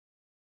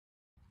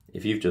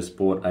if you've just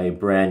bought a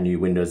brand new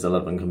Windows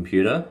 11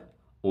 computer,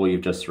 or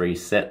you've just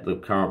reset the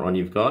current one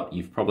you've got,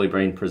 you've probably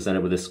been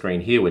presented with a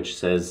screen here which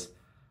says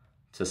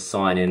to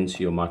sign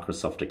into your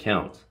Microsoft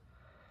account.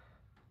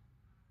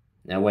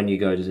 Now when you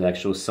go to the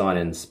actual sign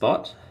in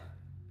spot,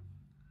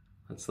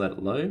 let's let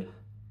it load.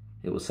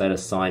 It will say to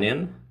sign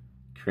in,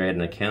 create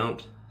an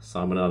account,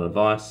 sign with another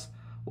device,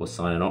 or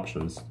sign in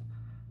options.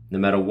 No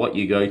matter what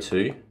you go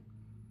to,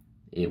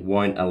 it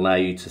won't allow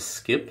you to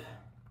skip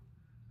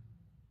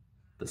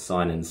the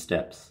sign in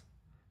steps.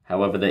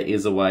 However, there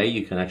is a way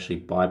you can actually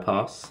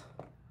bypass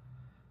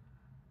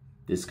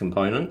this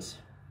component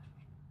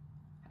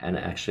and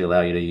actually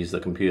allow you to use the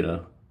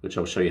computer, which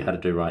I'll show you how to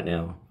do right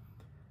now.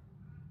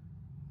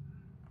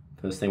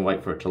 First thing,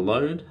 wait for it to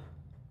load.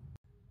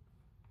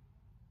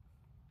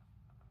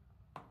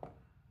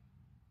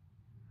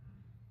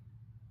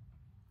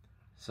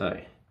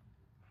 So,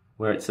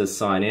 where it says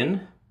sign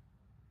in,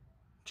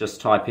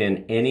 just type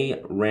in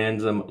any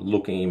random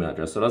looking email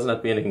address. So it doesn't have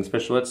to be anything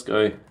special. Let's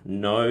go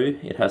no,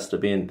 it has to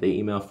be in the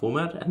email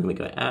format, and then we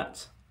go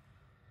at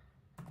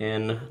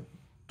n.com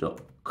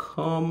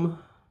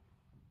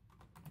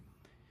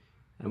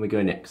and we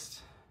go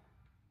next.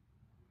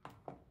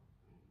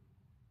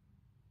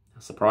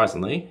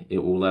 Surprisingly, it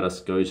will let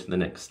us go to the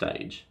next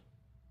stage.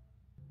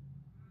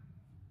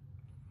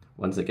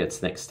 Once it gets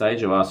to the next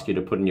stage, it'll ask you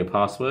to put in your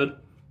password.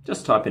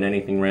 Just type in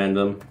anything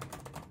random,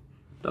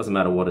 doesn't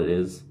matter what it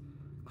is.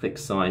 Click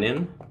sign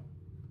in,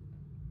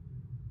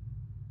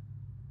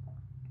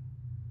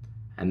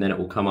 and then it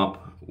will come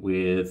up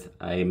with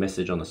a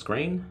message on the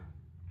screen.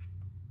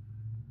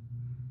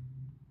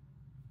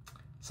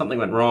 Something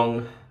went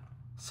wrong.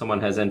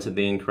 Someone has entered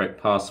the incorrect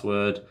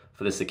password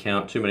for this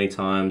account too many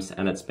times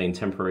and it's been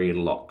temporarily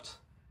locked.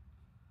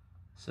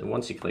 So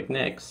once you click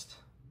next,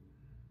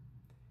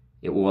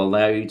 it will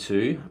allow you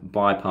to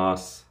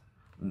bypass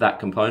that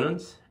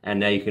component, and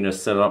now you can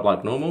just set it up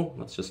like normal.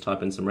 Let's just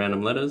type in some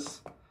random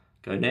letters.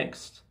 Go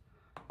next.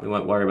 We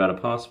won't worry about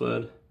a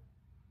password.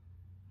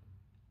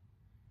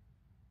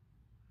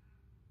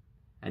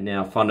 And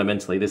now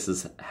fundamentally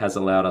this has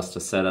allowed us to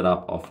set it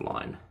up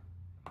offline.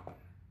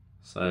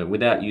 So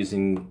without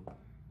using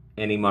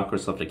any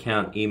Microsoft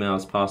account,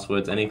 emails,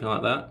 passwords, anything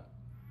like that,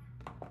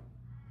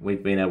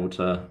 we've been able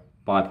to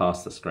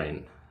bypass the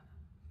screen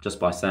just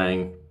by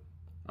saying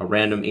a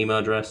random email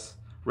address,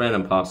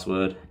 random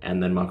password,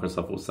 and then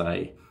Microsoft will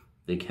say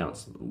the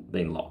account's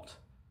been locked.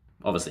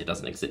 Obviously it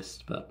doesn't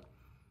exist, but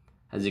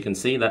as you can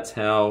see, that's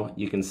how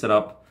you can set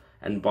up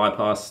and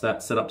bypass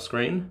that setup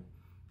screen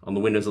on the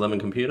Windows 11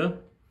 computer.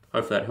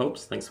 Hopefully that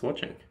helps. Thanks for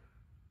watching.